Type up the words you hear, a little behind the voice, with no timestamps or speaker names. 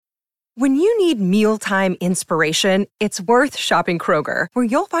When you need mealtime inspiration, it's worth shopping Kroger, where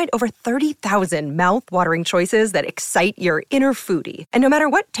you'll find over 30,000 mouth-watering choices that excite your inner foodie. And no matter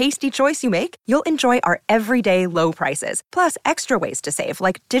what tasty choice you make, you'll enjoy our everyday low prices, plus extra ways to save,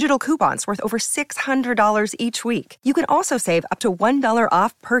 like digital coupons worth over $600 each week. You can also save up to $1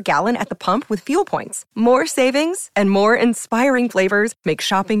 off per gallon at the pump with fuel points. More savings and more inspiring flavors make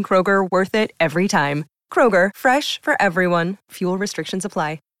shopping Kroger worth it every time. Kroger, fresh for everyone. Fuel restrictions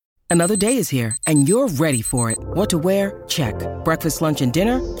apply. Another day is here, and you're ready for it. What to wear? Check. Breakfast, lunch, and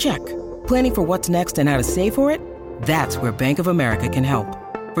dinner? Check. Planning for what's next and how to save for it? That's where Bank of America can help.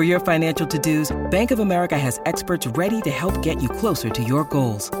 For your financial to-dos, Bank of America has experts ready to help get you closer to your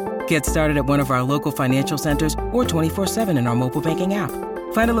goals. Get started at one of our local financial centers or 24/7 in our mobile banking app.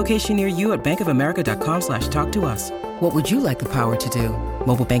 Find a location near you at bankofamerica.com/talktous. What would you like the power to do?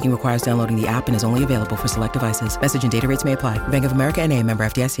 Mobile banking requires downloading the app and is only available for select devices. Message and data rates may apply. Bank of America N.A., member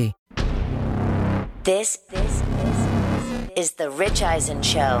FDIC. This is the Rich Eisen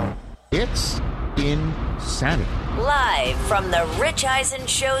Show. It's insanity. Live from the Rich Eisen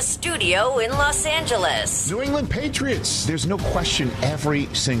Show studio in Los Angeles. New England Patriots. There's no question every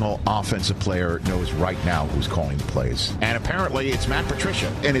single offensive player knows right now who's calling the plays. And apparently it's Matt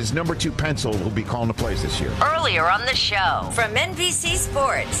Patricia and his number 2 pencil who'll be calling the plays this year. Earlier on the show, from NBC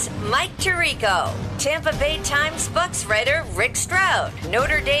Sports, Mike Tirico, Tampa Bay Times Bucks writer Rick Stroud,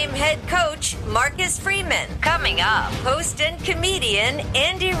 Notre Dame head coach Marcus Freeman. Coming up, host and comedian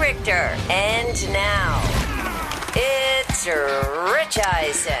Andy Richter. And now, it's Rich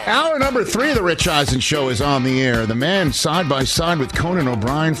Eisen. Hour number 3 of the Rich Eisen Show is on the air. The man side by side with Conan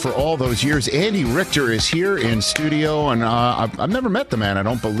O'Brien for all those years. Andy Richter is here in studio, and I've never met the man, I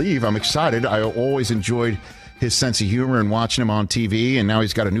don't believe. I'm excited. I always enjoyed his sense of humor and watching him on TV, and now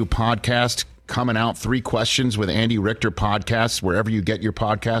he's got a new podcast coming out, 3 Questions with Andy Richter podcasts. Wherever you get your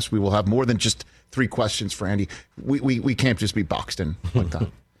podcast, we will have more than just 3 questions for Andy. We can't just be boxed in like that.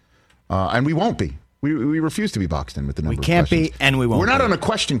 And we won't be. We refuse to be boxed in with the number of questions. We can't be, and we won't. We're not be. on a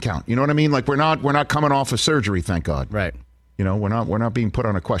question count. You know what I mean? Like we're not coming off of surgery, thank God. Right. You know, we're not being put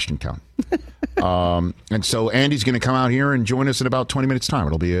on a question count. And so Andy's going to come out here and join us in about 20 minutes time.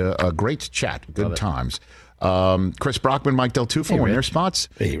 It'll be a great chat. Good times. Chris Brockman, Mike Del Tufo in their spots.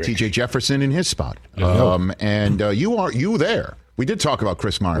 Hey, TJ Jefferson in his spot. And you there. We did talk about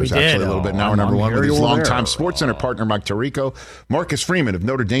Chris Myers actually a little bit in hour number 1 with his longtime SportsCenter partner Mike Tirico, Marcus Freeman of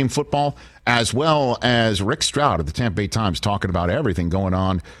Notre Dame football, as well as Rick Stroud of the Tampa Bay Times talking about everything going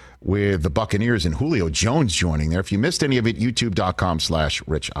on with the Buccaneers and Julio Jones joining there. If you missed any of it,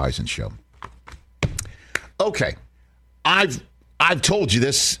 youtube.com/Rich Eisen Show. Okay. I've told you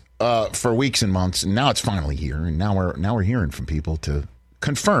this for weeks and months, and now it's finally here, and now we're hearing from people to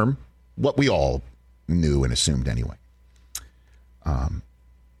confirm what we all knew and assumed anyway.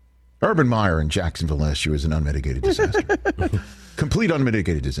 Urban Meyer in Jacksonville last year was an unmitigated disaster. Complete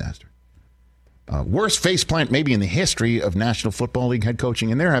unmitigated disaster. Worst faceplant maybe in the history of National Football League head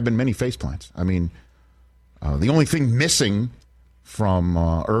coaching, and there have been many faceplants. I mean, the only thing missing from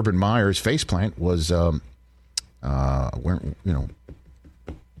Urban Meyer's faceplant was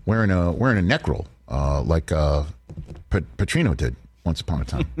wearing a neck roll like Petrino did once upon a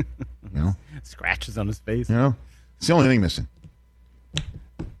time. You know, scratches on his face. You know, it's the only thing missing.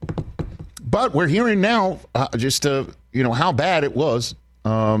 But we're hearing now just how bad it was,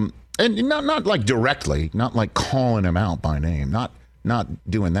 and not like directly, not like calling him out by name, not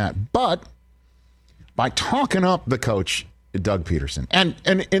doing that, but by talking up the coach Doug Peterson, and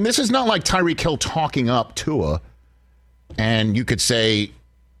this is not like Tyreek Hill talking up Tua, and you could say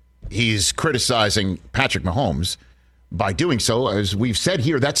he's criticizing Patrick Mahomes by doing so. As we've said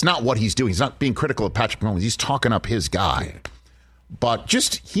here, that's not what he's doing. He's not being critical of Patrick Mahomes. He's talking up his guy. But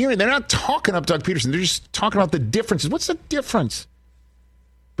just hearing, they're not talking up Doug Peterson. They're just talking about the differences. What's the difference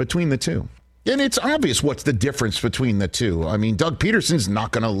between the two? And it's obvious what's the difference between the two. I mean, Doug Peterson's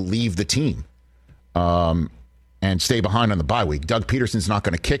not going to leave the team and stay behind on the bye week. Doug Peterson's not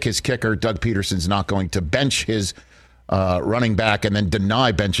going to kick his kicker. Doug Peterson's not going to bench his running back and then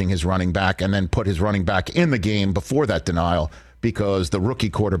deny benching his running back and then put his running back in the game before that denial because the rookie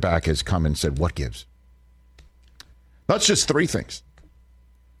quarterback has come and said, what gives? That's just 3 things.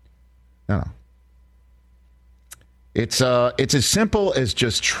 No. It's as simple as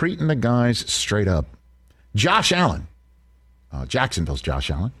just treating the guys straight up. Josh Allen, Jacksonville's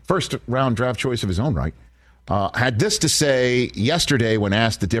Josh Allen, first round draft choice of his own right, had this to say yesterday when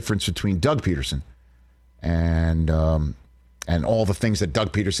asked the difference between Doug Peterson and all the things that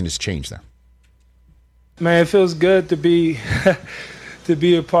Doug Peterson has changed there. Man, it feels good to be to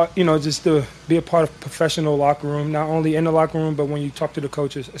be a part, just to be a part of professional locker room, not only in the locker room, but when you talk to the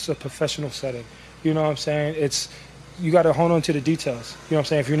coaches, it's a professional setting. You know what I'm saying? You got to hold on to the details. You know what I'm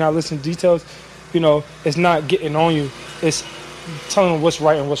saying? If you're not listening to details, it's not getting on you. It's telling them what's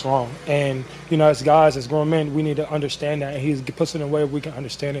right and what's wrong. And, as guys, as grown men, we need to understand that. And he puts it in a way we can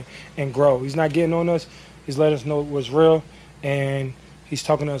understand it and grow. He's not getting on us. He's letting us know what's real. And he's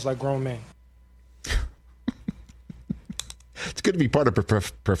talking to us like grown men. It's good to be part of a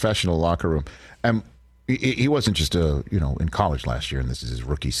professional locker room. He wasn't just in college last year, and this is his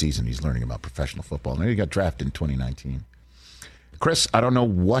rookie season. He's learning about professional football. Now he got drafted in 2019. Chris, I don't know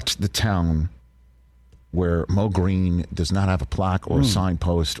what the town where Mo Green does not have a plaque or a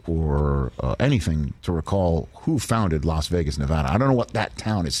signpost or anything to recall who founded Las Vegas, Nevada. I don't know what that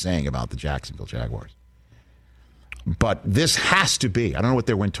town is saying about the Jacksonville Jaguars. But this has to be, I don't know what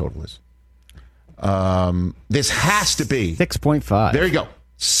their win total is. This has to be 6.5. There you go.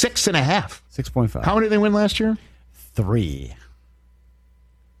 6.5. 6.5. How many did they win last year? 3.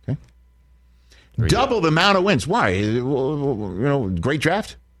 Okay. Double the amount of wins. Why? Great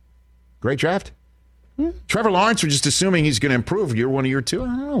draft. Great draft. Trevor Lawrence, we're just assuming he's going to improve year 1 to year 2. I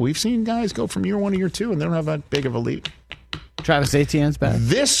don't know. We've seen guys go from year 1 to year 2, and they don't have that big of a leap. Travis Etienne's back.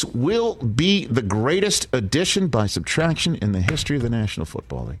 This will be the greatest addition by subtraction in the history of the National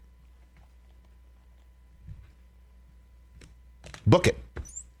Football League. Book it.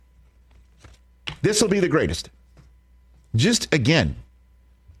 This will be the greatest. Just, again,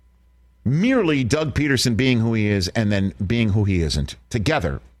 merely Doug Peterson being who he is and then being who he isn't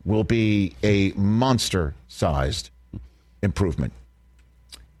together will be a monster-sized improvement.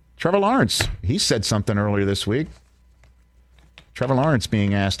 Trevor Lawrence, he said something earlier this week. Trevor Lawrence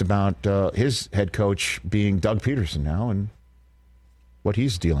being asked about his head coach being Doug Peterson now and what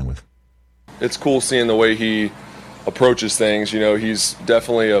he's dealing with. It's cool seeing the way he approaches things. He's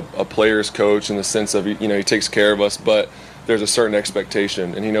definitely a player's coach in the sense of, he takes care of us, but there's a certain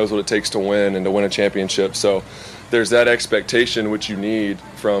expectation, and he knows what it takes to win and to win a championship. So there's that expectation which you need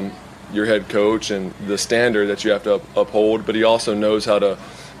from your head coach and the standard that you have to uphold, but he also knows how to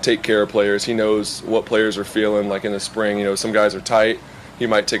take care of players. He knows what players are feeling, like in the spring. Some guys are tight. He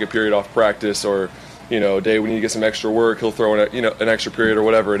might take a period off practice, or, a day we need to get some extra work, he'll throw in an extra period or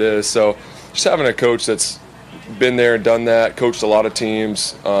whatever it is. So just having a coach that's been there and done that, coached a lot of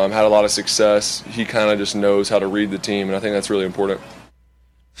teams, had a lot of success. He kind of just knows how to read the team, and I think that's really important.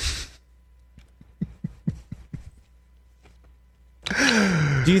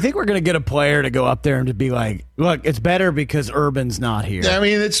 Do you think we're going to get a player to go up there and to be like, look, it's better because Urban's not here? I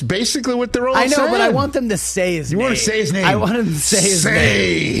mean, it's basically what they're all saying. I know, but I want them to say his name. You want to say his name? I want him to say his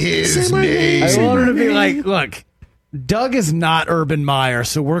name. His name. I want him to be like, look, Doug is not Urban Meyer,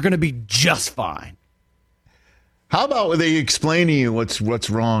 so we're going to be just fine. How about they explain to you what's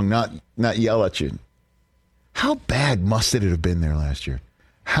wrong, not yell at you? How bad must it have been there last year?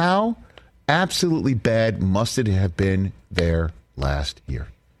 How absolutely bad must it have been there last year?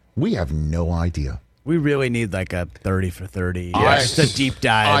 We have no idea. We really need like a 30 for 30. Just a deep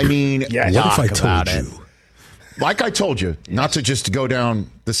dive. I mean, what if I told you? Like I told you, not to just go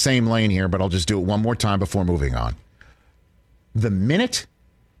down the same lane here, but I'll just do it one more time before moving on. The minute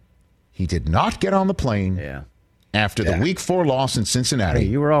he did not get on the plane after the Week 4 loss in Cincinnati. Hey,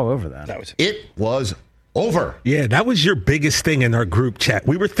 you were all over that. It was over. Yeah, that was your biggest thing in our group chat.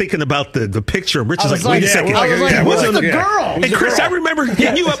 We were thinking about the picture. Rich was like, wait a second. What's the girl? And Chris, I remember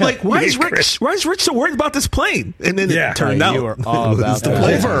hitting you up like, why is Rich so worried about this plane? And then it turned out you were all about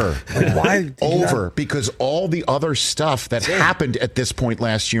that. Over. Why? Over. Because all the other stuff that happened at this point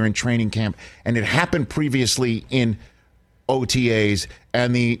last year in training camp, and it happened previously in OTAs,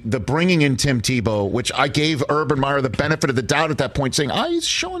 and the bringing in Tim Tebow, which I gave Urban Meyer the benefit of the doubt at that point, saying, he's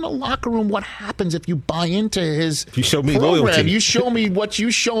showing the locker room what happens if you buy into his you show me program. Loyalty. You show me what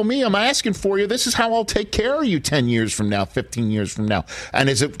you show me. I'm asking for you. This is how I'll take care of you 10 years from now, 15 years from now. And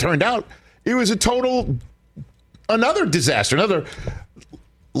as it turned out, it was another disaster, another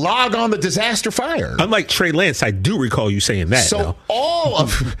log on the disaster fire. Unlike Trey Lance, I do recall you saying that. So all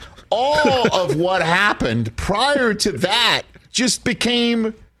of what happened prior to that just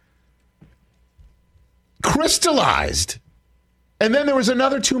became crystallized. And then there was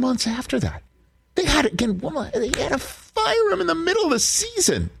another 2 months after that. They had to fire him in the middle of the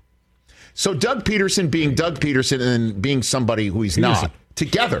season. So Doug Peterson being Doug Peterson and being somebody who he's not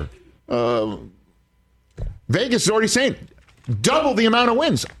together. Vegas is already saying double the amount of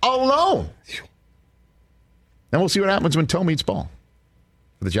wins alone. And we'll see what happens when toe meets ball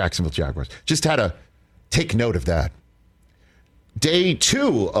for the Jacksonville Jaguars. Just had to take note of that. Day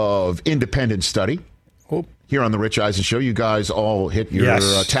 2 of independent study. here on the Rich Eisen Show. You guys all hit your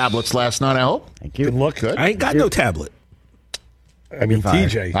tablets last night, I hope. Thank you. Good look. Good. I ain't got no tablet. I mean,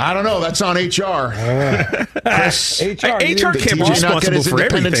 TJ. I don't know. That's on HR. Chris, HR HR can't be TJ not get responsible his for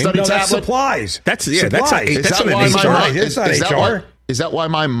independent everything. study No, that's tablet? supplies. That's supplies. that's an why HR. It's not HR. Is that why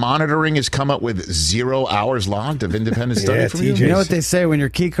my monitoring has come up with 0 hours logged of independent study Yeah, from you? TJ. You know what they say when your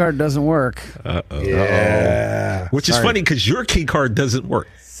key card doesn't work? Yeah. Which is funny because your key card doesn't work.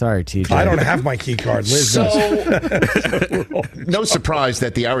 Sorry, TJ. I don't have my key card. Liz does. No surprise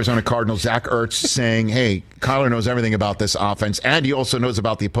that the Arizona Cardinals, Zach Ertz, saying, hey, Kyler knows everything about this offense, and he also knows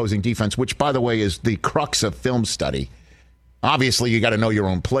about the opposing defense, which, by the way, is the crux of film study. Obviously, you got to know your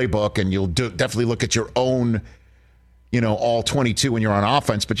own playbook, and you'll definitely look at your own, all 22 when you're on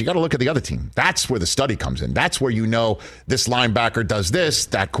offense, but you got to look at the other team. That's where the study comes in. That's where you know this linebacker does this,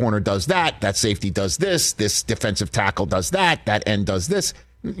 that corner does that safety does this defensive tackle does that end does this.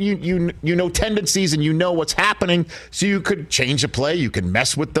 You know tendencies and you know what's happening, so you could change a play, you can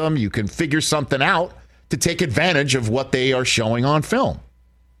mess with them, you can figure something out to take advantage of what they are showing on film.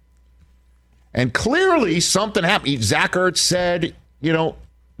 And clearly something happened. Zach Ertz said,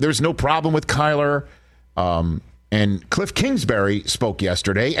 there's no problem with Kyler. And Cliff Kingsbury spoke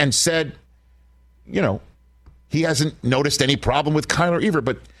yesterday and said, he hasn't noticed any problem with Kyler either.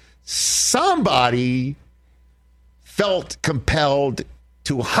 But somebody felt compelled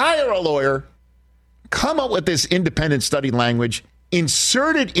to hire a lawyer, come up with this independent study language,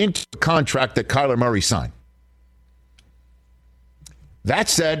 insert it into the contract that Kyler Murray signed. That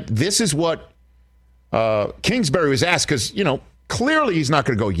said, this is what Kingsbury was asked, because, clearly he's not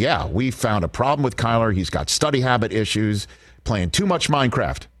going to go, yeah, we found a problem with Kyler. He's got study habit issues, playing too much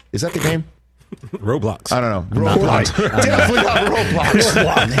Minecraft. Is that the game? Roblox. I don't know. Roblox. Definitely not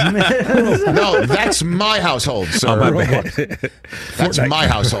Roblox. No, that's my household, sir. Oh, my bad. That's my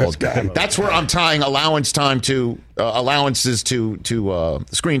household. That's where I'm tying allowances to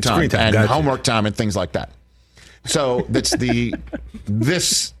screen time and homework time and things like that. So that's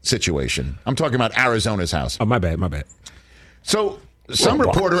this situation. I'm talking about Arizona's house. Oh, my bad. So some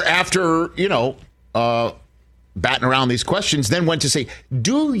reporter, after, batting around these questions, then went to say,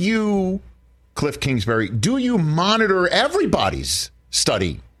 do you, Cliff Kingsbury, do you monitor everybody's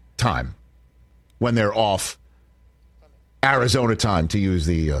study time when they're off Arizona time, to use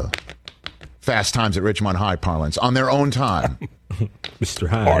the Fast Times at Richmond High parlance, on their own time? Mr.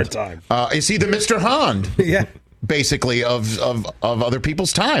 Hind. Hard time. Is he the Mr. Hind? Yeah. Basically, of other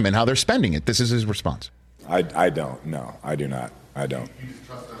people's time and how they're spending it. This is his response. I don't. No, I do not. I don't.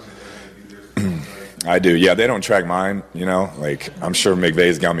 I do. Yeah, they don't track mine, I'm sure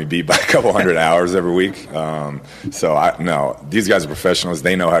McVay's got me beat by a couple hundred hours every week. No, these guys are professionals.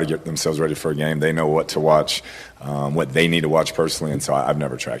 They know how to get themselves ready for a game. They know what to watch, what they need to watch personally, and so I've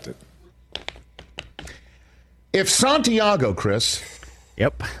never tracked it. If Santiago, Chris.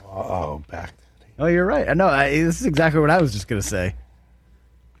 Yep. Back. Oh, you're right. No, this is exactly what I was just going to say.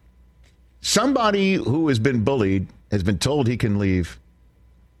 Somebody who has been bullied has been told he can leave.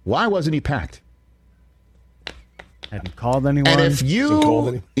 Why wasn't he packed? Hadn't called anyone. And if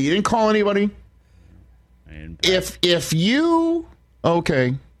he didn't call anybody. If you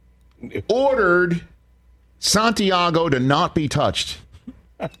ordered Santiago to not be touched,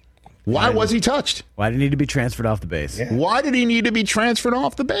 why was he touched? Why did he need to be transferred off the base? Yeah. Why did he need to be transferred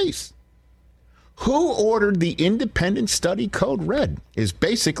off the base? Who ordered the independent study code red is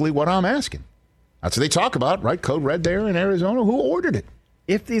basically what I'm asking. That's what they talk about, right? Code red there in Arizona. Who ordered it?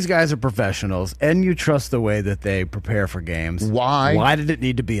 If these guys are professionals and you trust the way that they prepare for games, why did it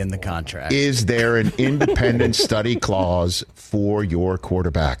need to be in the contract? Is there an independent study clause for your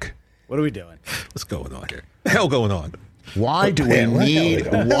quarterback? What are we doing? What's going on here? The hell going on? Why do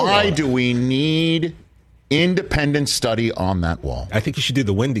we need independent study on that wall? I think you should do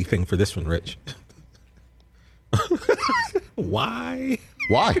the Wendy thing for this one, Rich. Why?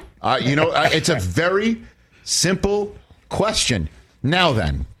 Why? It's a very simple question. Now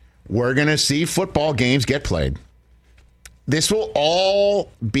then, we're going to see football games get played. This will all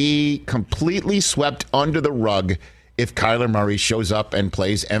be completely swept under the rug if Kyler Murray shows up and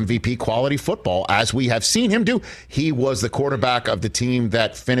plays MVP quality football, as we have seen him do. He was the quarterback of the team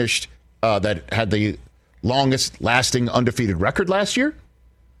that finished, that had the longest lasting undefeated record last year.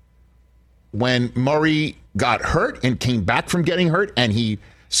 When Murray got hurt and came back from getting hurt, and he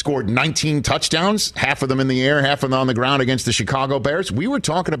scored 19 touchdowns, half of them in the air, half of them on the ground against the Chicago Bears, we were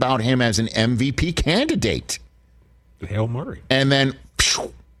talking about him as an MVP candidate. Hail Murray. And then,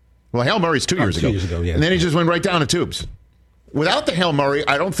 Hail Murray's 2 years ago. 2 years ago, yeah. And then he just went right down the tubes. Without the Hail Murray,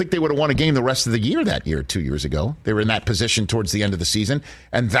 I don't think they would have won a game the rest of the year that year, 2 years ago. They were in that position towards the end of the season.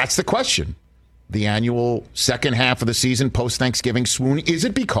 And that's the question. the annual second half of the season post-Thanksgiving swoon? Is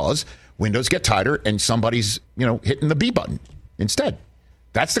it because windows get tighter and somebody's, hitting the B button instead?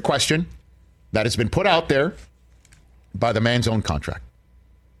 That's the question that has been put out there by the man's own contract.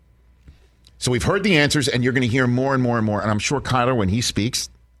 So we've heard the answers, and you're going to hear more and more and more. And I'm sure Kyler, when he speaks,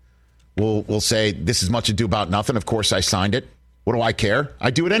 will say, this is much ado about nothing. Of course, I signed it. What do I care?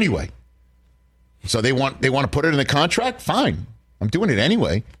 I do it anyway. So they want to put it in the contract? Fine. I'm doing it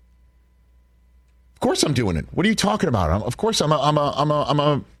anyway. Of course I'm doing it. What are you talking about? Of course I'm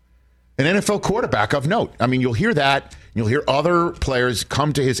an NFL quarterback of note. I mean, you'll hear that. You'll hear other players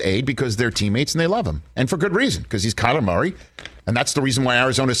come to his aid because they're teammates and they love him. And for good reason, because he's Kyler Murray. And that's the reason why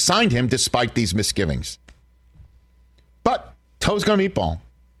Arizona signed him despite these misgivings. But toes gonna meatball.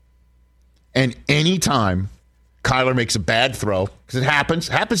 And anytime Kyler makes a bad throw, because it happens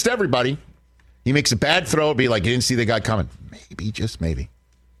to everybody, he makes a bad throw, it'll be like, you didn't see the guy coming. Maybe, just maybe.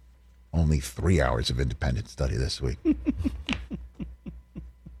 Only 3 hours of independent study this week.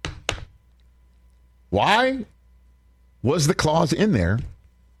 Why was the clause in there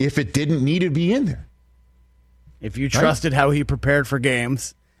if it didn't need to be in there? If you trusted how he prepared for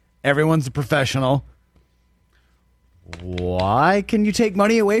games, everyone's a professional. Why can you take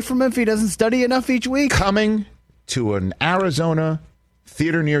money away from him if he doesn't study enough each week? Coming to an Arizona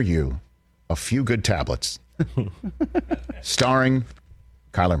theater near you, A Few Good Tablets, starring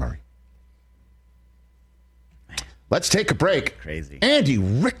Kyler Murray. Let's take a break. Crazy. Andy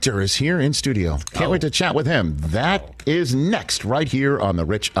Richter is here in studio. Can't wait to chat with him. That is next right here on The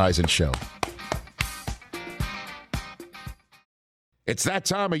Rich Eisen Show. It's that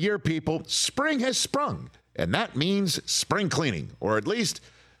time of year, people. Spring has sprung, and that means spring cleaning, or at least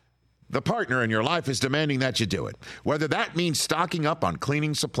the partner in your life is demanding that you do it. Whether that means stocking up on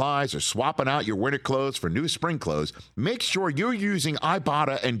cleaning supplies or swapping out your winter clothes for new spring clothes, make sure you're using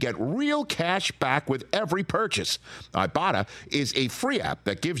Ibotta and get real cash back with every purchase. Ibotta is a free app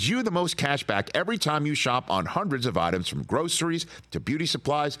that gives you the most cash back every time you shop on hundreds of items, from groceries to beauty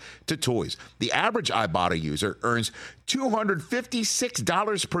supplies to toys. The average Ibotta user earns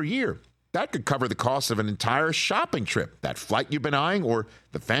 $256 per year. That could cover the cost of an entire shopping trip, that flight you've been eyeing, or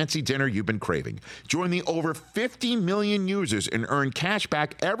the fancy dinner you've been craving. Join the over 50 million users and earn cash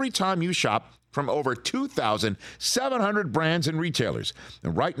back every time you shop from over 2,700 brands and retailers.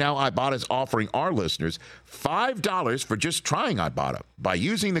 And right now, Ibotta is offering our listeners $5 for just trying Ibotta by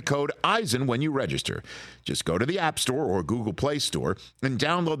using the code EISEN when you register. Just go to the App Store or Google Play Store and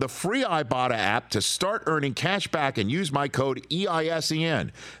download the free Ibotta app to start earning cash back and use my code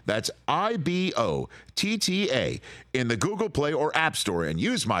EISEN. That's IBOTTA in the Google Play or App Store and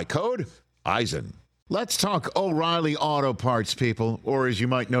use my code EISEN. Let's talk O'Reilly Auto Parts, people, or as you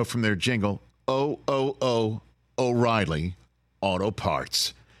might know from their jingle, O'Reilly Auto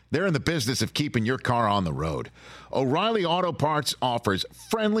Parts. They're in the business of keeping your car on the road. O'Reilly Auto Parts offers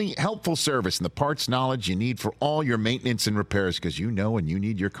friendly, helpful service and the parts knowledge you need for all your maintenance and repairs, because you know when you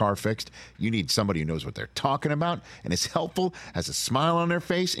need your car fixed, you need somebody who knows what they're talking about and is helpful, has a smile on their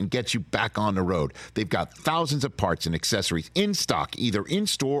face, and gets you back on the road. They've got thousands of parts and accessories in stock, either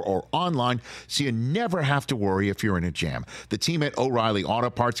in-store or online, so you never have to worry if you're in a jam. The team at O'Reilly Auto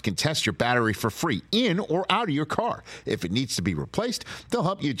Parts can test your battery for free in or out of your car. If it needs to be replaced, they'll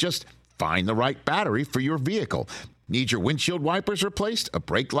help you just find the right battery for your vehicle. Need your windshield wipers replaced, a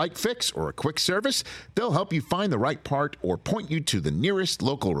brake light fix, or a quick service? They'll help you find the right part or point you to the nearest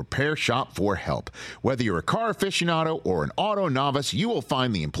local repair shop for help. Whether you're a car aficionado or an auto novice, you will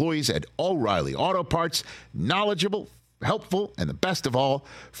find the employees at O'Reilly Auto Parts knowledgeable, helpful, and the best of all,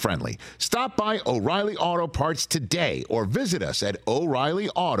 friendly. Stop by O'Reilly Auto Parts today or visit us at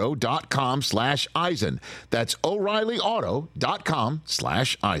O'ReillyAuto.com/Eisen. That's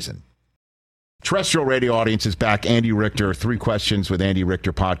O'ReillyAuto.com/Eisen. Terrestrial radio audience is back. Andy Richter, 3 Questions with Andy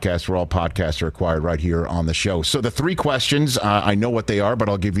Richter podcast, where all podcasts are acquired right here on the show. So the 3 questions, I know what they are, but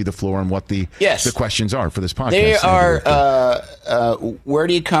I'll give you the floor on what the questions are for this podcast. They are, where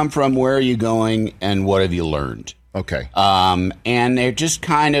do you come from, where are you going, and what have you learned? Okay. And they're just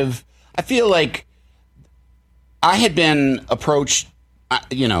kind of, I feel like I had been approached,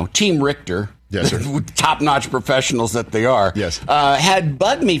 Team Richter, yes, sir. Top-notch professionals that they are, yes, had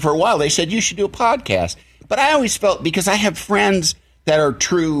bugged me for a while. They said, you should do a podcast. But I always felt, because I have friends that are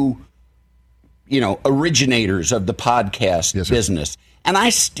true, originators of the podcast business. And I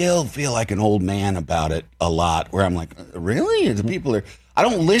still feel like an old man about it a lot, where I'm like, really? The people are... I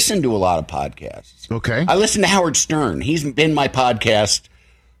don't listen to a lot of podcasts. Okay. I listen to Howard Stern. He's been my podcast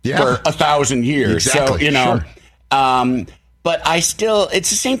for 1,000 years. Exactly. So, but I still, it's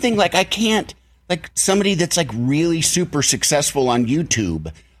the same thing. Like, I can't, like, somebody that's like really super successful on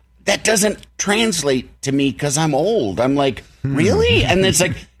YouTube, that doesn't translate to me because I'm old. I'm like, really? And it's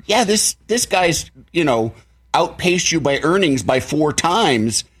like, yeah, this guy's, outpaced you by earnings by 4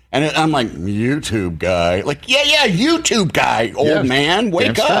 times. And I'm like, YouTube guy. Like, yeah, YouTube guy, old man.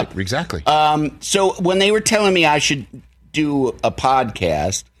 Wake up. Exactly. So when they were telling me I should do a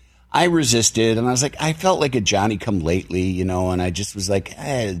podcast, I resisted. And I was like, I felt like a Johnny-come-lately, and I just was like,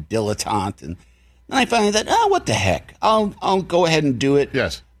 dilettante. And then I finally thought, what the heck? I'll go ahead and do it.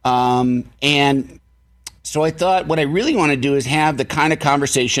 Yes. And so I thought what I really want to do is have the kind of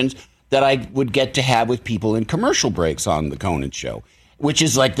conversations that I would get to have with people in commercial breaks on the Conan Show, which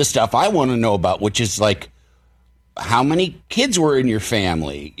is like the stuff I want to know about, which is like how many kids were in your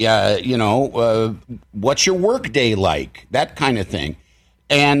family? What's your work day like? That kind of thing.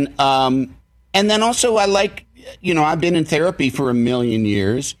 And then also I like, I've been in therapy for 1 million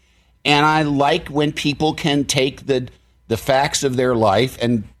years, and I like when people can take the facts of their life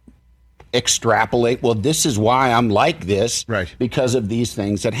and extrapolate, well, this is why I'm like this, right, because of these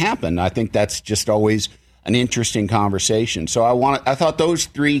things that happen. I think that's just always an interesting conversation. So I thought those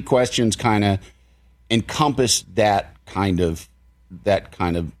 3 questions kind of encompass that kind of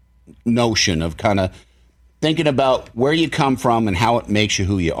notion of kind of thinking about where you come from and how it makes you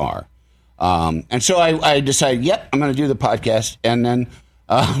who you are. And so I decided, I'm going to do the podcast. And then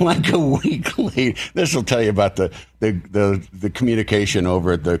like a week later, this will tell you about the communication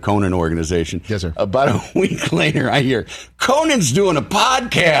over at the Conan organization. Yes, sir. About a week later, I hear Conan's doing a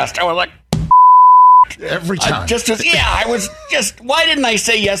podcast. I was like, every time. I was just, why didn't I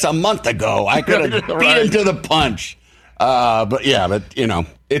say yes a month ago? I could have beat him to the punch. But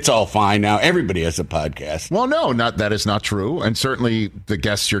it's all fine now. Everybody has a podcast. Well, no, that is not true. And certainly the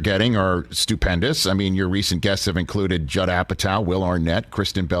guests you're getting are stupendous. I mean, your recent guests have included Judd Apatow, Will Arnett,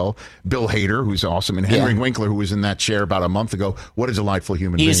 Kristen Bell, Bill Hader, who's awesome, and Henry Winkler, who was in that chair about a month ago. What a delightful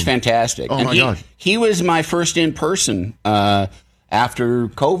human being. He's fantastic. Oh, my God. He was my first in-person after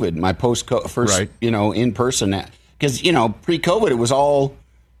COVID, my first in-person. Because, pre-COVID, it was all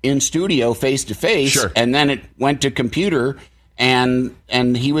in studio, face-to-face, sure, and then it went to computer, and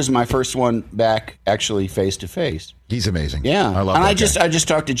he was my first one back actually face-to-face. He's amazing. Yeah. I love and that I just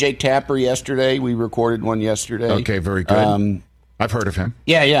talked to Jake Tapper yesterday. We recorded one yesterday. Okay, very good. I've heard of him.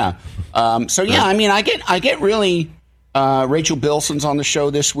 Yeah. I mean, I get really Rachel Bilson's on the show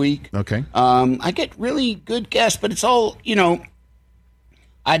this week. Okay. I get really good guests, but it's all,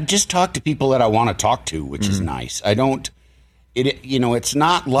 I just talk to people that I want to talk to, which is nice. I don't, it's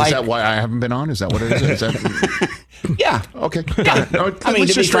not like. Is that why I haven't been on? Is that what it is? Is that... Yeah. Okay. Got it. No, I mean,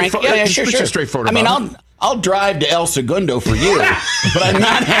 to be frank, sure. Straightforward. I mean, I'll drive to El Segundo for you, but I'm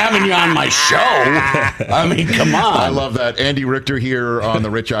not having you on my show. I mean, come on. I love that. Andy Richter here on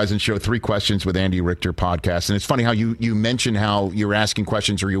the Rich Eisen Show. 3 Questions with Andy Richter podcast. And it's funny how you mentioned how you're asking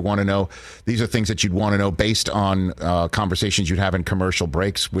questions or you want to know. These are things that you'd want to know based on conversations you'd have in commercial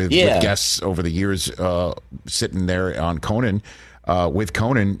breaks with guests over the years sitting there on Conan. With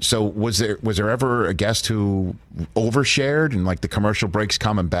Conan. So was there ever a guest who overshared and like the commercial breaks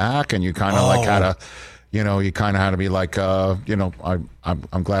coming back and you kind of like had to, you kind of had to be like,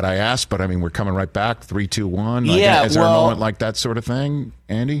 I'm glad I asked, but I mean, we're coming right back. 3, 2, 1. Like, is there a moment like that sort of thing,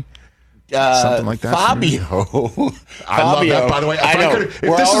 Andy? Something like that. Fabio. I love that, by the way. I know.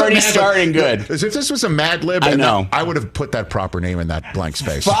 We're already starting good. As if this was a Mad Lib, I would have put that proper name in that blank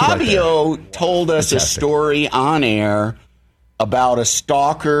space. Fabio told us a story on air about a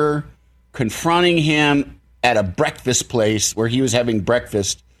stalker confronting him at a breakfast place where he was having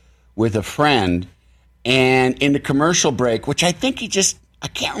breakfast with a friend. And in the commercial break, which I think I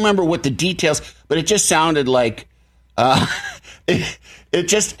can't remember what the details, but it just sounded like it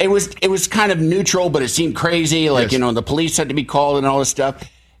was kind of neutral, but it seemed crazy. Like, the police had to be called and all this stuff.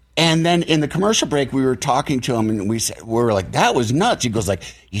 And then in the commercial break, we were talking to him and we were like, that was nuts.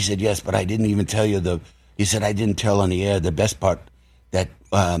 He said, yes, but I didn't even tell you he said, I didn't tell on the air the best part that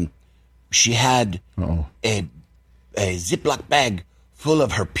she had a Ziploc bag full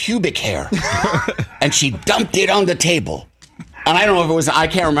of her pubic hair and she dumped it on the table. And I don't know if I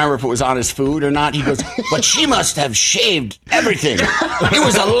can't remember if it was on his food or not. He goes, but she must have shaved everything. It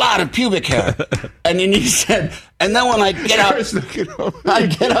was a lot of pubic hair. And then he said, and then when I get out, I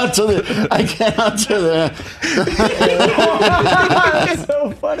get out to the. It's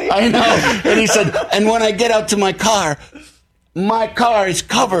so funny. I know. And he said, and when I get out to my car is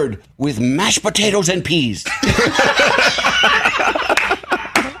covered with mashed potatoes and peas.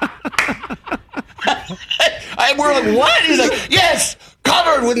 We're like, what? He's like, yes,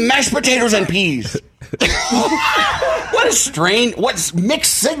 covered with mashed potatoes and peas. What's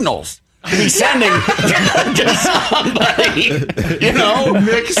mixed signals? to be sending to somebody, you know?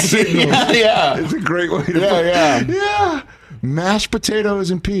 Mixed signals. Yeah. It's a great way to put it. Yeah. Mashed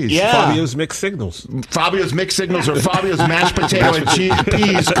potatoes and peas. Yeah. Fabio's Mixed Signals. Fabio's Mixed Signals or Fabio's Mashed Potato and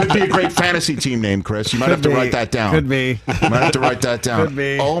Peas could be a great fantasy team name, Chris. You might have to write that down. Could be. You might have to write that down. Could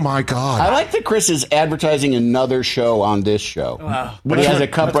be. Oh, my God. I like that Chris is advertising another show on this show. Wow. But he has a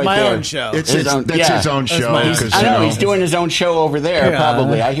cup right my there. own show. That's his own show. my own 'cause, I know, you know, he's doing his own show over there, Yeah.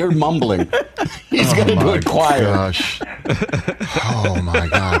 probably. I hear mumbling. He's going to do it quiet. Gosh. Oh, my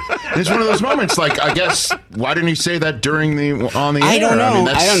God. It's one of those moments, like, I guess, why didn't he say that on the air? I don't know.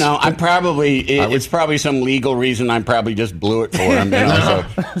 mean, I don't know. I'm probably it's probably some legal reason. I probably just blew it for him. You know,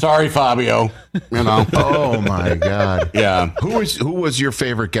 so sorry, Fabio. You know. Oh my God. Yeah. Who was your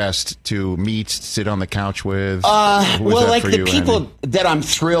favorite guest to meet, sit on the couch with? Well, like the people that I'm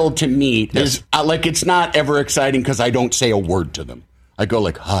thrilled to meet is like it's not ever exciting because I don't say a word to them. I go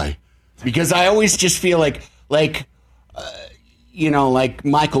like hi, because I always just feel like you know, like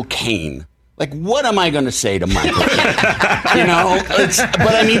Michael Caine. Like, what am I going to say to Michael Caine? You know,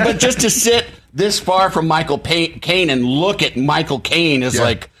 but just to sit this far from Michael Caine and look at Michael Caine is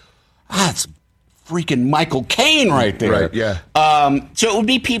like, it's freaking Michael Caine right there. Right, yeah. So it would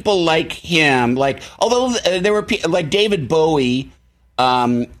be people like him, although there were like David Bowie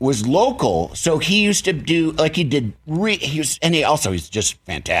was local, so he used to do he's just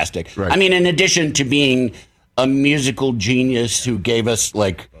fantastic. Right. I mean, in addition to being a musical genius who gave us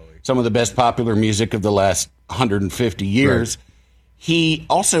like some of the best popular music of the last 150 years. Right. He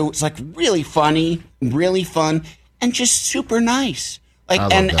also was like really funny, really fun, and just super nice. Like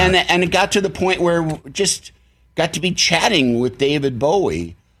and it got to the point where we just got to be chatting with David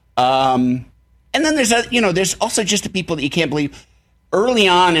Bowie. And then there's also just the people that you can't believe. Early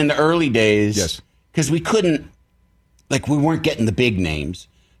on in the early days, because we weren't getting the big names,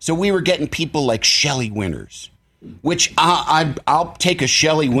 so we were getting people like Shelley Winters. Which I'll take a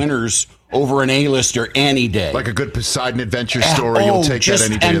Shelley Winters over an A-lister any day. Like a good Poseidon Adventure story, you'll take that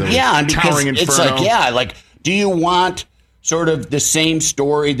any day. And because it's like, do you want sort of the same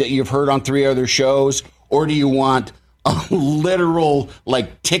story that you've heard on 3 other shows, or do you want a literal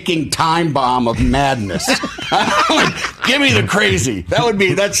like ticking time bomb of madness? Give me the crazy.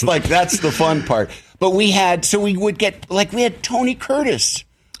 That's the fun part. But we had Tony Curtis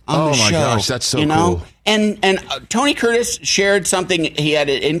on the show. Oh my gosh, that's so cool. cool. And Tony Curtis shared something he had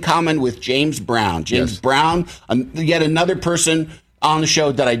in common with James Brown. James Brown, yet another person on the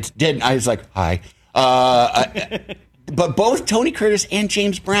show that I did. I was like, hi. But both Tony Curtis and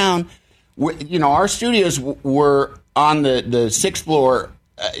James Brown, our studios were on the 6th floor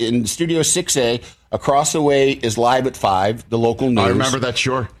in Studio 6A. Across the way is Live at 5, the local news. I remember that,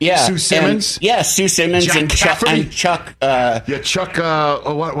 sure. Yeah. Sue Simmons? Sue Simmons Jack and Chuck. Chuck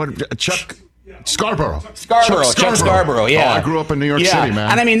Scarborough. Chuck Scarborough, yeah. Oh, I grew up in New York City,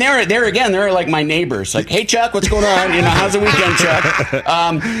 man. And I mean, they're like my neighbors. Like, hey, Chuck, what's going on? How's the weekend, Chuck?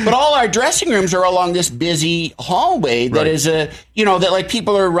 But all our dressing rooms are along this busy hallway that is that like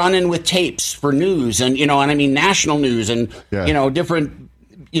people are running with tapes for news and, national news and, different,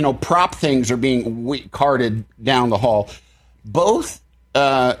 prop things are being carted down the hall. Both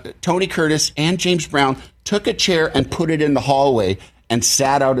Tony Curtis and James Brown took a chair and put it in the hallway and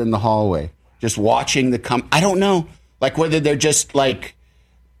sat out in the hallway. Just watching I don't know, like whether they're just like,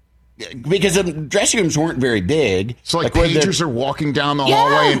 because the dressing rooms weren't very big. So like pagers are walking down the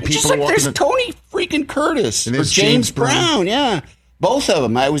hallway and people just like are walking. There's Tony freaking Curtis and or James Brown. Yeah, both of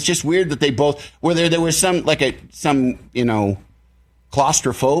them. It was just weird that they both, whether there was some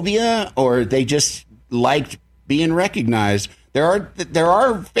claustrophobia or they just liked being recognized. There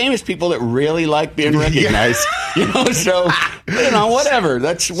are famous people that really like being recognized, so, whatever.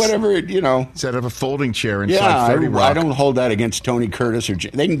 That's whatever, Instead of a folding chair inside 30 Rock. I don't hold that against Tony Curtis.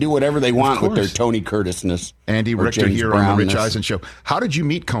 They can do whatever they want with their Tony Curtisness. Andy Richter here on The Rich Eisen Show. How did you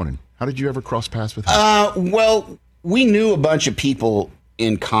meet Conan? How did you ever cross paths with him? Well, we knew a bunch of people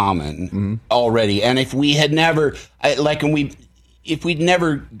in common already. And if we had never, if we'd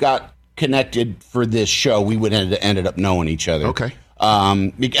never got connected for this show, we would have ended up knowing each other. Okay.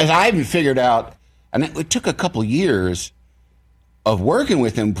 Because I haven't figured out, and it took a couple years of working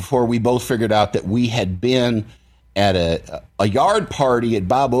with him before we both figured out that we had been at a yard party at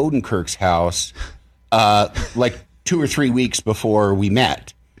Bob Odenkirk's house like 2 or 3 weeks before we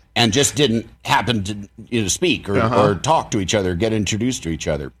met, and just didn't happen to speak or talk to each other, get introduced to each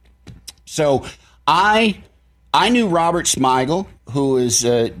other. So I knew Robert Smigel, who is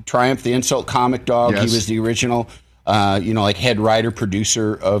Triumph the Insult Comic Dog. Yes. He was the original, head writer,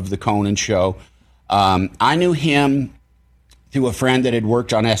 producer of the Conan show. I knew him through a friend that had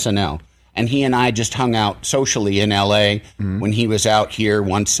worked on SNL. and he and I just hung out socially in L.A. when he was out here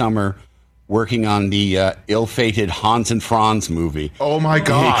one summer working on the ill-fated Hans and Franz movie. Oh my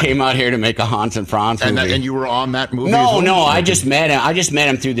God! He came out here to make a Hans and Franz movie. And you were on that movie? No, as well? I just met him. I just met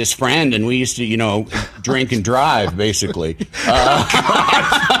him through this friend, and we used to, drink and drive, basically.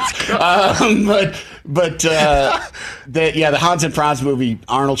 The Hans and Franz movie,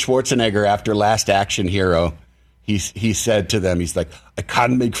 Arnold Schwarzenegger, after Last Action Hero, he said to them, he's like, I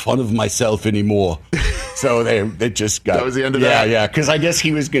can't make fun of myself anymore. So they just got... That was the end of that? Yeah, because I guess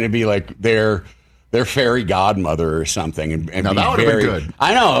he was going to be like their fairy godmother or something. And now, that would have been good.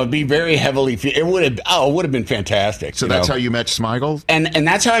 I know. It would be very heavily... It would have been fantastic. So that's how you met Smigel? And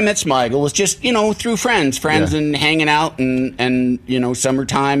that's how I met Smigel, was just, through friends and hanging out and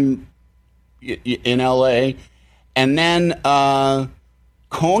summertime in L.A. And then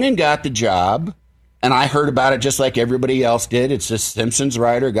Conan got the job, and I heard about it just like everybody else did. It's a Simpsons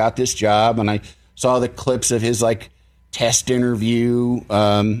writer got this job, and I saw the clips of his test interview,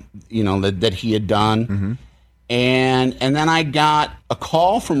 that he had done. Mm-hmm. And then I got a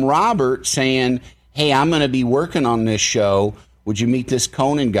call from Robert saying, hey, I'm going to be working on this show. Would you meet this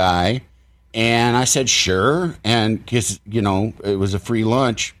Conan guy? And I said, sure. And because, it was a free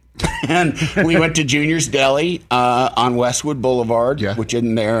lunch. And we went to Junior's Deli on Westwood Boulevard, which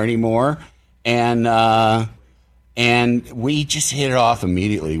isn't there anymore. And we just hit it off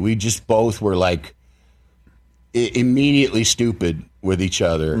immediately. We just both were immediately stupid with each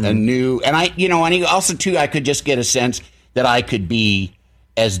other and knew. And and also too, I could just get a sense that I could be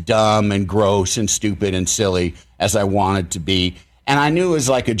as dumb and gross and stupid and silly as I wanted to be. And I knew it was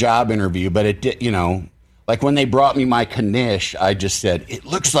like a job interview, but it did, when they brought me my knish, I just said, it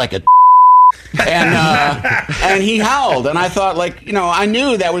looks like a and he howled, and I thought, I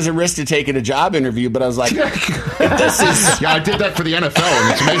knew that was a risk to take at a job interview, but I was like, this is... Yeah, I did that for the NFL,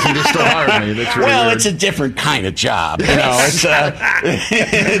 and it's amazing they still hired me. That's really weird. It's a different kind of job, It's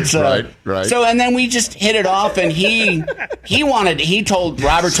right. So, and then we just hit it off, and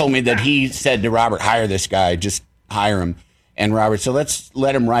Robert told me that he said to Robert, hire this guy, just hire him. And Robert said, let's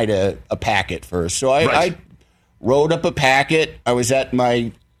let him write a packet first. So I wrote up a packet. I was at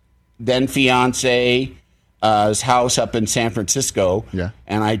my then fiance's house up in San Francisco. Yeah.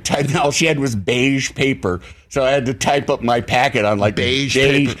 And I typed, all she had was beige paper. So I had to type up my packet on beige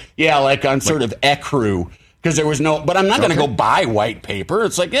paper? Yeah, on sort of ecru. Because there was but I'm not going to go buy white paper.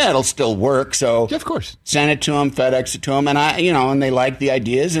 It's it'll still work. So yeah, of course. Sent it to him, FedEx it to him, and and they liked the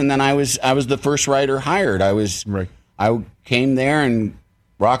ideas. And then I was the first writer hired. I came there, and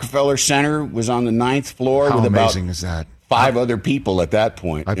Rockefeller Center was on the 9th floor. How with about amazing is that? 5 other people at that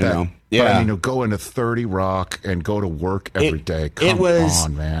point. I bet. Yeah. But go into 30 Rock and go to work every day. Come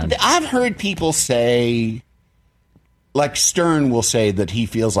on, man. I've heard people say, Stern will say that he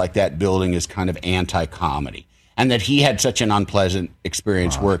feels like that building is kind of anti-comedy, and that he had such an unpleasant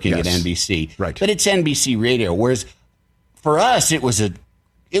experience working at NBC. Right. But it's NBC Radio, whereas for us it was a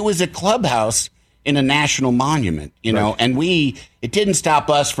clubhouse in a national monument, and it didn't stop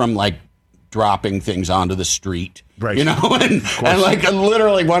us from dropping things onto the street, right? And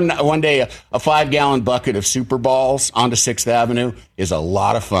literally one day a 5-gallon bucket of Super Balls onto 6th Avenue is a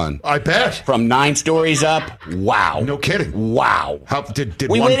lot of fun. I bet. From 9 stories up, wow. No kidding. Wow. How did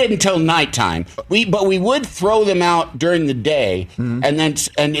we waited until nighttime? But we would throw them out during the day, and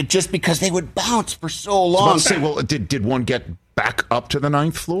it just because they would bounce for so long. Did one get back up to the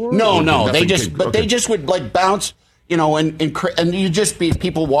 9th floor? No. They just would bounce, and you'd just be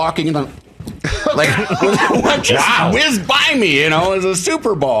people walking and just whizzed by me, as a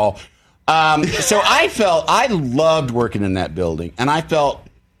Super Ball. So I loved working in that building, and I felt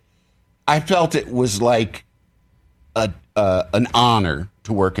it was like an honor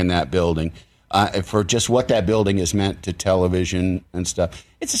to work in that building for just what that building has meant to television and stuff.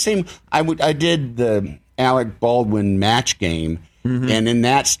 It's the same. I did the Alec Baldwin match game, and in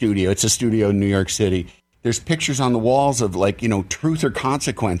that studio, it's a studio in New York City. There's pictures on the walls of Truth or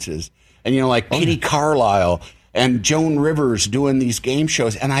Consequences. And, Kitty Carlisle and Joan Rivers doing these game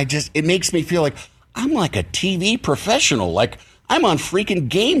shows. And it makes me feel like I'm like a TV professional. I'm on freaking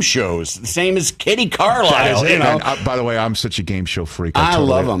game shows, the same as Kitty Carlisle. By the way, I'm such a game show freak. I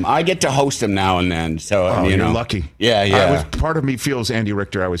love them. I get to host them now and then. So you're lucky. Yeah. Part of me feels, Andy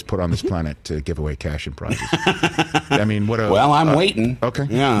Richter, I was put on this planet to give away cash and prizes. Well, I'm waiting. Okay.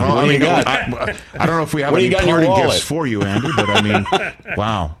 Yeah. Well, what do you got? I don't know if we have any party gifts for you, Andy, but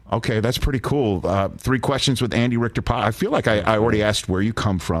wow. Okay, that's pretty cool. 3 questions with Andy Richter. I feel like I already asked where you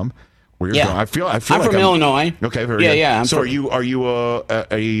come from. Where you're going. I feel I'm like from Illinois. Okay, very good. Yeah. So are you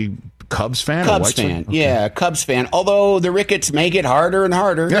a Cubs fan? Cubs fan, okay. Cubs fan. Although the Ricketts make it harder and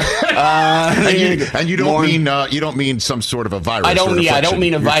harder. And you don't mean some sort of a virus. I don't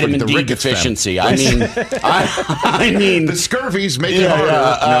mean a vitamin D deficiency. I mean the scurvies make it harder.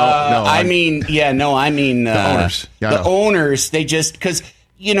 I mean the owners. The owners. They just because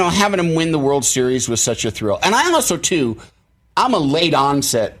having them win the World Series was such a thrill, and I also too. I'm a late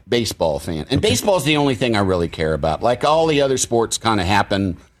onset baseball fan, and baseball is the only thing I really care about. Like all the other sports kind of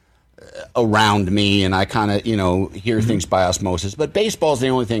happen around me, and I kind of, hear things by osmosis. But baseball is the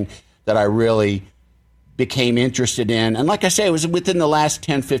only thing that I really became interested in. And like I say, it was within the last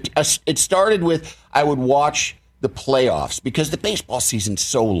 10, 15. It started with I would watch the playoffs because the baseball season's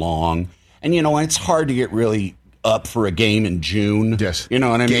so long, and it's hard to get really up for a game in June. Yes. You know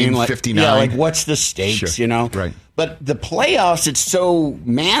what I mean? Like 59. Yeah, like what's the stakes, Sure. Right. But the playoffs, it's so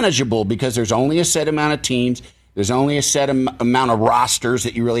manageable because there's only a set amount of teams. There's only a set amount of rosters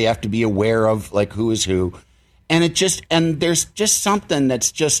that you really have to be aware of, like who is who. And there's just something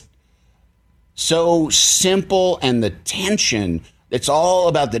that's just so simple, and the tension. It's all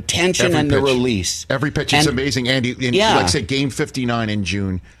about the tension and the release. Every pitch is amazing, Andy. Like say game 59 in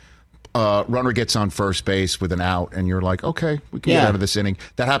June. Runner gets on first base with an out, and you're like, okay, we can get out of this inning.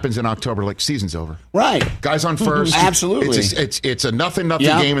 That happens in October, like season's over. Right. Guys on first. Absolutely. It's a nothing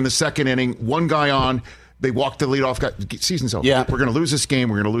game in the second inning. One guy on, they walk the leadoff guy. Season's over. Yeah. We're going to lose this game.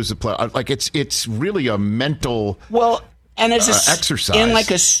 We're going to lose the play. Like it's really a mental and it's exercise. In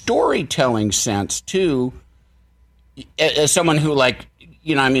like a storytelling sense, too, as someone who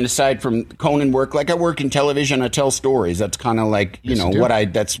aside from Conan work, like I work in television, I tell stories. That's kind of like,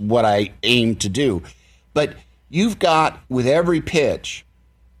 that's what I aim to do. But you've got with every pitch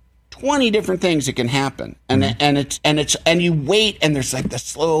 20 different things that can happen. And you wait, and there's like the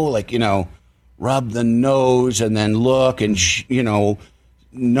slow, rub the nose and then look and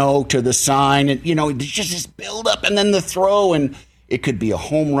no to the sign, and just this build up, and then the throw, and it could be a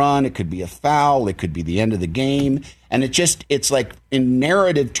home run, it could be a foul, it could be the end of the game. And it's like in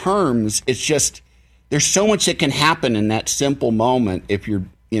narrative terms, it's just there's so much that can happen in that simple moment if you're,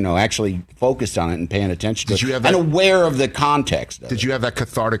 actually focused on it and paying attention to it and aware of the context. Did you have that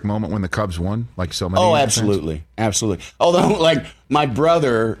cathartic moment when the Cubs won, like so many? Oh, absolutely. Absolutely. Although, like my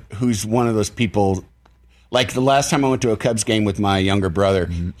brother, who's one of those people, like the last time I went to a Cubs game with my younger brother,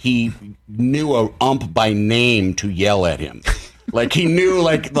 he knew a ump by name to yell at him. Like he knew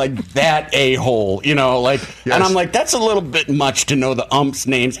like that a-hole, yes. And I'm like, that's a little bit much to know the ump's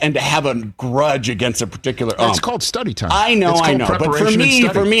names and to have a grudge against a particular ump. It's called study time. I know. But for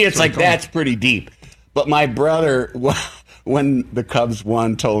me, it's like that's pretty deep. But my brother, when the Cubs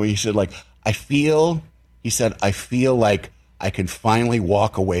won, told me, he said, like, I feel like I could finally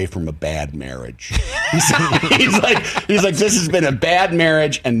walk away from a bad marriage. He's like, this has been a bad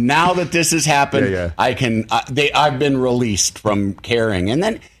marriage, and now that this has happened, I've been released from caring. And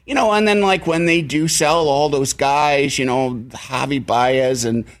then, like when they do sell all those guys, Javi Baez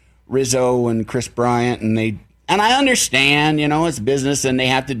and Rizzo and Chris Bryant, and I understand, it's business and they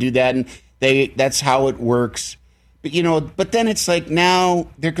have to do that, and that's how it works. But then it's like now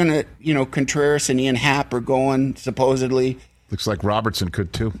they're gonna, Contreras and Ian Happ are going supposedly. Looks like Robertson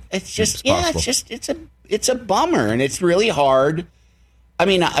could too. It's just it's a bummer, and it's really hard. I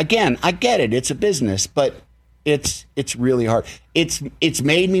mean, again, I get it; it's a business, but it's really hard. It's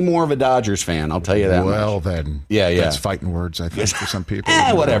made me more of a Dodgers fan. I'll tell you that. Well, much. Then, that's fighting words. I think for some people.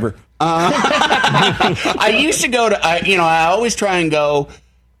 Whatever. I used to go to. I always try and go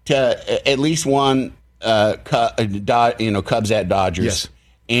to at least one. Cubs at Dodgers. Yes.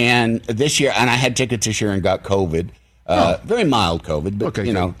 And this year, and I had tickets this year and got COVID. Very mild COVID, but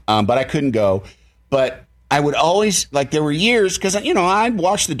but I couldn't go. But I would always there were years because I'd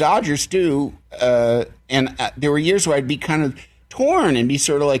watch the Dodgers too, and there were years where I'd be kind of torn and be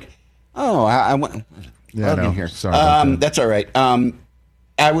sort of like, I went. Here. Sorry that's all right.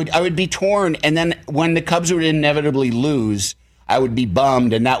 I would be torn, and then when the Cubs would inevitably lose, I would be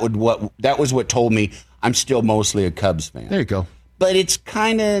bummed, and that was what told me I'm still mostly a Cubs fan. There you go. But it's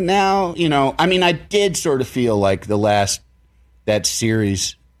kind of now, I mean, I did sort of feel like that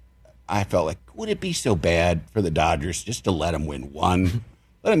series, I felt like, would it be so bad for the Dodgers just to let them win one?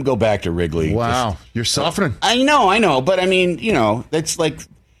 Let them go back to Wrigley. Wow, you're softening. I know. But I mean, it's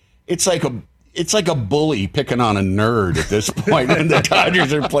like a bully picking on a nerd at this point, and the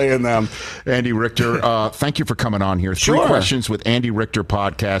Dodgers are playing them. Andy Richter, thank you for coming on here. Sure. 3 Questions with Andy Richter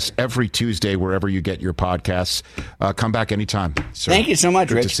podcast every Tuesday, wherever you get your podcasts. Come back anytime, sir. Thank you so much,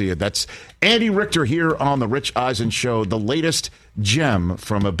 Good Rich. to see you. That's Andy Richter here on the Rich Eisen Show, the latest gem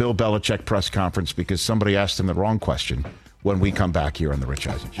from a Bill Belichick press conference because somebody asked him the wrong question when we come back here on the Rich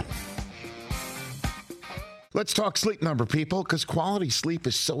Eisen Show. Let's talk Sleep Number, people, because quality sleep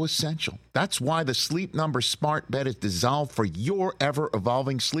is so essential. That's why the Sleep Number smart bed is designed for your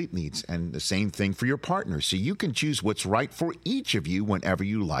ever-evolving sleep needs, and the same thing for your partner, so you can choose what's right for each of you whenever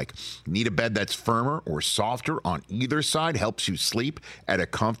you like. Need a bed that's firmer or softer on either side, helps you sleep at a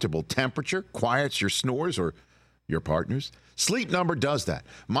comfortable temperature, quiets your snores or your partner's? Sleep Number does that.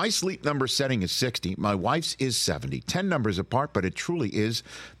 My Sleep Number setting is 60. My wife's is 70. 10 numbers apart, but it truly is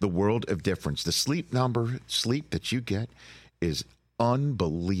the world of difference. The Sleep Number sleep that you get is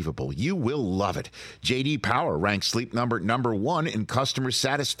unbelievable. You will love it. J.D. Power ranks Sleep Number number 1 in customer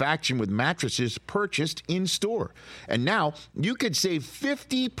satisfaction with mattresses purchased in store. And now you could save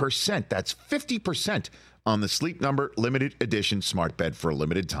 50%. That's 50% on the Sleep Number limited edition smart bed for a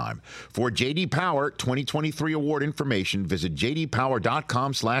limited time. For J.D. Power 2023 award information, visit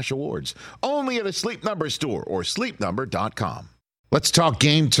jdpower.com/awards. Only at a Sleep Number store or sleepnumber.com. Let's talk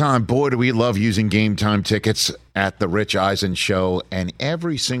Game Time. Boy, do we love using Game Time tickets at the Rich Eisen Show. And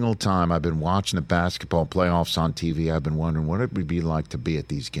every single time I've been watching the basketball playoffs on TV, I've been wondering what it would be like to be at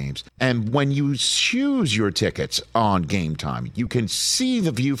these games. And when you choose your tickets on Game Time, you can see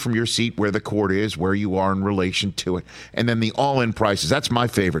the view from your seat where the court is, where you are in relation to it. And then the all-in prices. That's my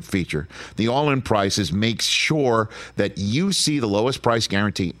favorite feature. The all-in prices makes sure that you see the lowest price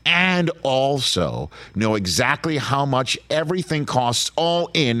guarantee and also know exactly how much everything costs all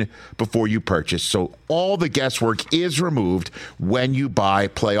in before you purchase. So all the guesswork is removed when you buy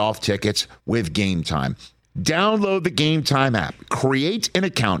playoff tickets with Game Time. Download the Game Time app, create an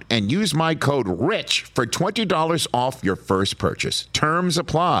account, and use my code RICH for $20 off your first purchase. Terms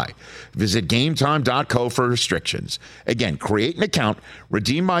apply. Visit GameTime.co for restrictions. Again, create an account,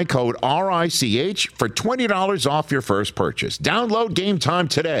 redeem my code RICH for $20 off your first purchase. Download Game Time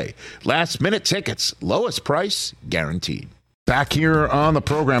today. Last minute tickets, lowest price guaranteed. Back here on the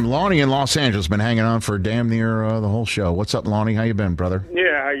program, Lonnie in Los Angeles, been hanging on for damn near the whole show. What's up, Lonnie? How you been, brother?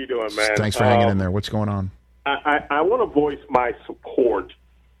 Yeah, how you doing, man? Thanks for hanging in there. What's going on? I want to voice my support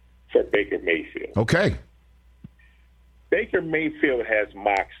for Baker Mayfield. Okay. Baker Mayfield has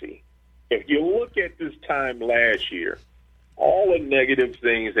moxie. If you look at this time last year, all the negative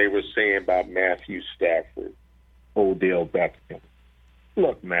things they were saying about Matthew Stafford, Odell Beckham.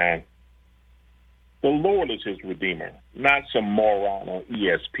 Look, man, the Lord is his redeemer, not some moron on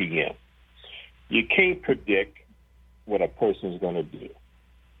ESPN. You can't predict what a person's going to do.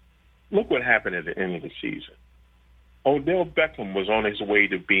 Look what happened at the end of the season. Odell Beckham was on his way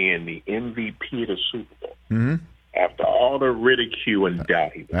to being the MVP of the Super Bowl. Mm-hmm. After all the ridicule and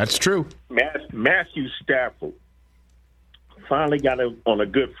doubt he was. That's true. Matthew Stafford finally got on a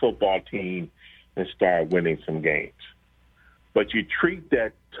good football team and started winning some games. But you treat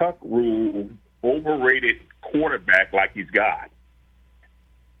that Tuck Rule overrated quarterback like he's God.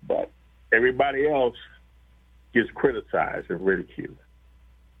 But everybody else gets criticized and ridiculed.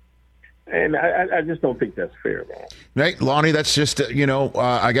 And I just don't think that's fair, man. Right, Lonnie, that's just,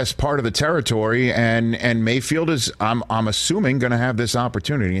 I guess part of the territory. And Mayfield is, I'm assuming, going to have this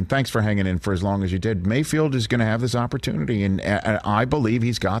opportunity. And thanks for hanging in for as long as you did. Mayfield is going to have this opportunity. And I believe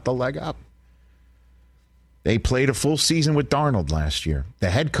he's got the leg up. They played a full season with Darnold last year. The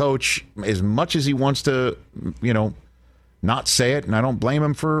head coach, as much as he wants to, not say it, and I don't blame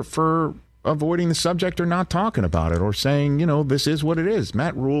him for avoiding the subject or not talking about it or saying, this is what it is.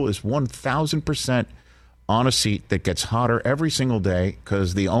 Matt Rule is 1,000% on a seat that gets hotter every single day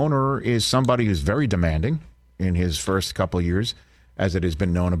because the owner is somebody who's very demanding in his first couple of years, as it has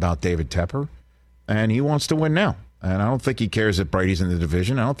been known about David Tepper, and he wants to win now. And I don't think he cares that Brady's in the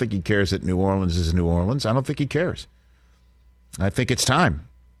division. I don't think he cares that New Orleans is New Orleans. I don't think he cares. I think it's time.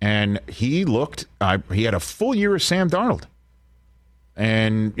 And he had a full year of Sam Darnold.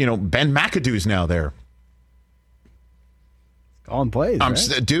 And, Ben McAdoo's now there. Calling plays,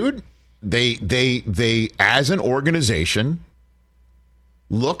 right? Dude, they as an organization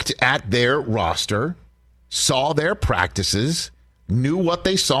looked at their roster, saw their practices, knew what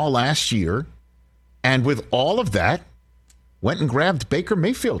they saw last year, and with all of that, went and grabbed Baker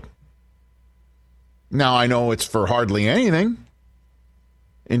Mayfield. Now, I know it's for hardly anything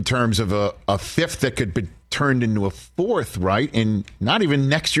in terms of a fifth that could be turned into a fourth, right? And not even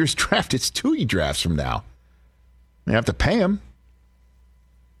next year's draft. It's 2 drafts from now. They have to pay him.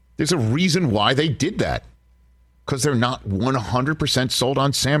 There's a reason why they did that. Because they're not 100% sold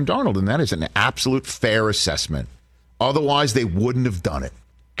on Sam Darnold, and that is an absolute fair assessment. Otherwise, they wouldn't have done it.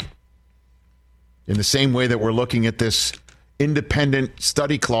 In the same way that we're looking at this independent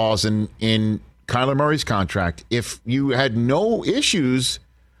study clause in Kyler Murray's contract, if you had no issues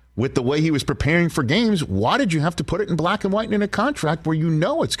with the way he was preparing for games, why did you have to put it in black and white in a contract where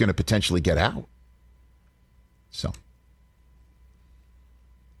it's going to potentially get out? So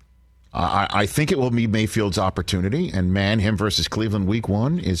I think it will be Mayfield's opportunity. And, man, him versus Cleveland week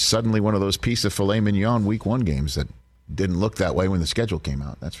 1 is suddenly one of those piece of filet mignon week 1 games that didn't look that way when the schedule came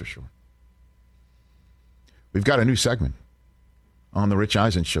out. That's for sure. We've got a new segment on the Rich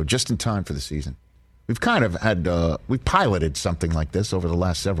Eisen Show just in time for the season. We've kind of had we've piloted something like this over the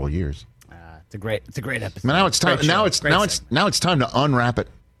last several years. It's a great episode. Now it's time. Now it's time to unwrap it.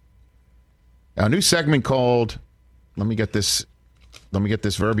 A new segment called. Let me get this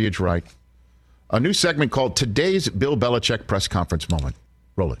verbiage right. A new segment called Today's Bill Belichick Press Conference Moment.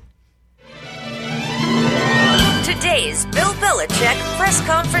 Roll it. Today's Bill Belichick Press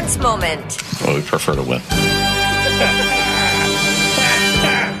Conference Moment. Well, we prefer to win.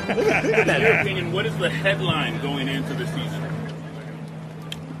 In your opinion, what is the headline going into the season?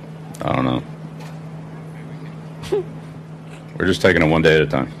 I don't know. We're just taking it one day at a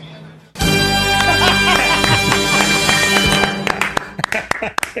time.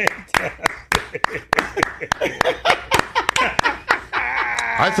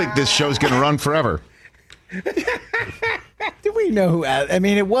 I think this show's going to run forever. Do we know who? I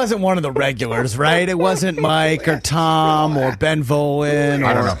mean, it wasn't one of the regulars, right? It wasn't Mike or Tom or Ben Volen.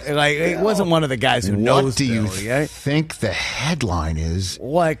 I don't know. Like, it wasn't one of the guys who knows. What do you Billy, right? think the headline is?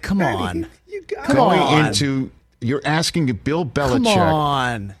 What? Come on. You're asking Bill Belichick.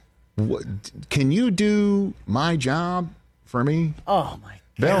 Come on. Can you do my job for me? Oh, my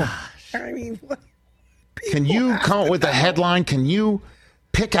Bill, gosh. I mean, what? Can you come up with a headline? Can you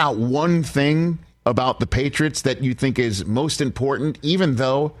pick out one thing about the Patriots that you think is most important, even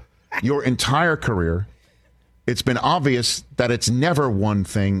though your entire career, it's been obvious that it's never one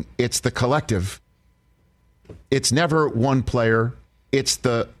thing. It's the collective. It's never one player. It's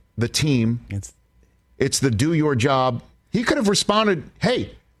the team. It's the do your job. He could have responded,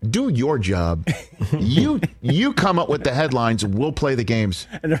 hey, do your job. You come up with the headlines. We'll play the games.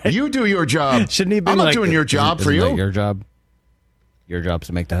 You do your job. Shouldn't he be I'm not doing your job for you. Your job. Your job's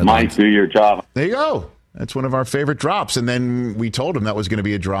to make the headlines. Mine do your job. There you go. That's one of our favorite drops. And then we told him that was going to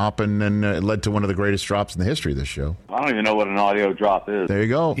be a drop, and then it led to one of the greatest drops in the history of this show. I don't even know what an audio drop is. There you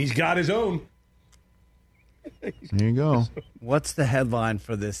go. He's got his own. There you go. What's the headline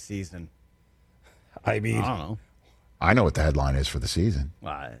for this season? I mean, I don't know. I know what the headline is for the season.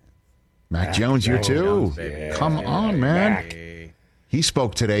 What? Mac Jones, you too. Baby. Come on, man. Mac. He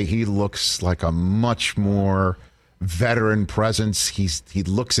spoke today. He looks like a much more veteran presence. He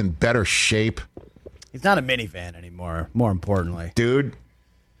looks in better shape. He's not a minivan anymore, more importantly. Dude,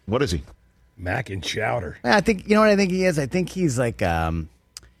 what is he? Mac and Chowder. I think, you know what I think he is? I think he's like a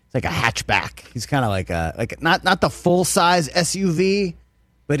hatchback. He's kind of like not the full-size SUV,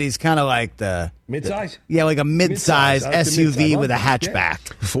 but he's kind of like the mid-size? Like a mid-size SUV mid-size. with a hatchback.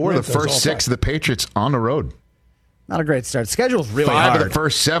 Four of the first 6 of the Patriots on the road. Not a great start. Schedule's really 5 hard. of the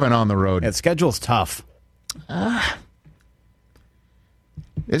first 7 on the road. Yeah, the schedule's tough.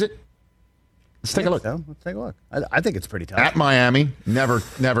 Is it? Let's take a look. So. Let's take a look. I think it's pretty tough. At Miami, never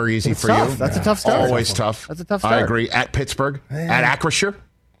easy It's for tough. you. That's a tough start. Always tough. That's a tough start. I agree. At Pittsburgh. At Acrisure.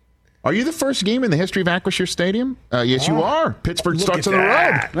 Are you the first game in the history of Acrisure Stadium? Yes, you are. Pittsburgh starts on the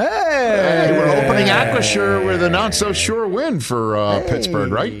road. Hey, we're opening Acrisure with a not-so-sure win for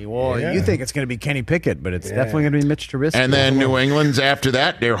Pittsburgh, right? Well, you think it's going to be Kenny Pickett, but it's definitely going to be Mitch Trubisky. And then New England's after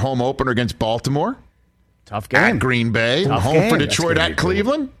that, their home opener against Baltimore. Tough game. At Green Bay. Tough home game. for Detroit at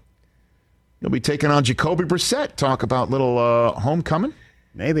Cleveland. You'll be taking on Jacoby Brissett. Talk about little homecoming.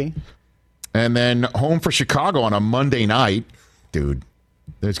 Maybe. And then home for Chicago on a Monday night. Dude,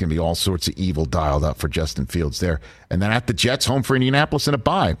 there's going to be all sorts of evil dialed up for Justin Fields there. And then at the Jets, home for Indianapolis in a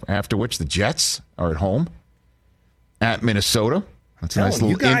bye, after which the Jets are at home at Minnesota. That's a nice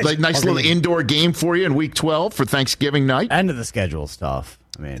little indoor game for you in Week 12 for Thanksgiving night. End of the schedule's tough.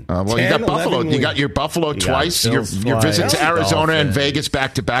 I mean, well, you got Buffalo. You got your Buffalo twice. Your visit to Arizona and Vegas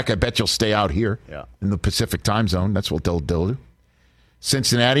back-to-back. I bet you'll stay out here in the Pacific time zone. That's what they'll do.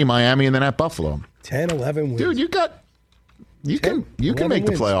 Cincinnati, Miami, and then at Buffalo. 10-11 wins. Dude, you can make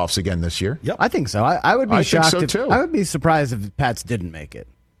the playoffs again this year. Yep. I think so. I would be shocked. Think so too. I would be surprised if the Pats didn't make it,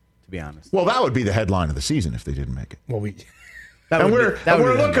 to be honest. Well, that would be the headline of the season if they didn't make it. Well, we're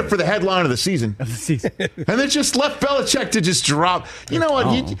looking for the headline of the season. And they just left Belichick to just drop. You know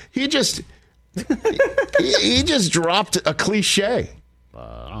what? He just dropped a cliche.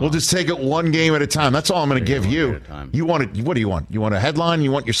 We'll just take it one game at a time. That's all I'm going to give you. You want it? What do you want? You want a headline?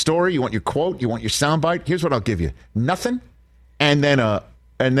 You want your story? You want your quote? You want your soundbite? Here's what I'll give you: nothing, and then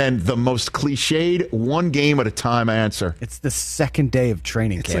the most cliched one game at a time answer. It's the second day of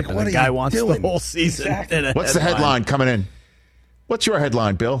training camp, and the guy wants the whole season. Exactly. What's the headline coming in? What's your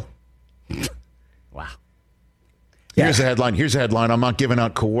headline, Bill? Wow. Here's the headline. I'm not giving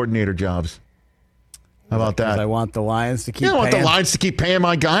out coordinator jobs. How about that? I want the Lions to keep I want the paying. Lions to keep paying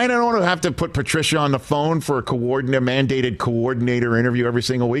my guy, and I don't want to have to put Patricia on the phone for a mandated coordinator interview every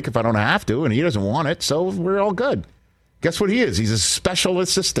single week if I don't have to, and he doesn't want it, so we're all good. Guess what he is? He's a special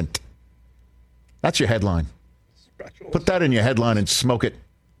assistant. That's your headline. Put that in your headline and smoke it.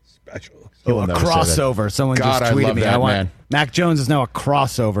 Special. Oh, a crossover. Someone just tweeted me. Man. Mac Jones is now a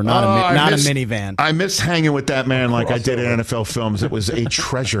crossover, not a minivan. I miss hanging with that man like I did in NFL films. It was a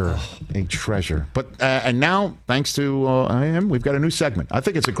treasure, a treasure. But and now, thanks to we've got a new segment. I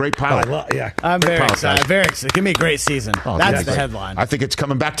think it's a great pilot. I'm very excited. Very excited. Give me a great season. That's the headline. I think it's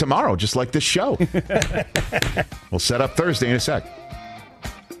coming back tomorrow, just like this show. We'll set up Thursday in a sec.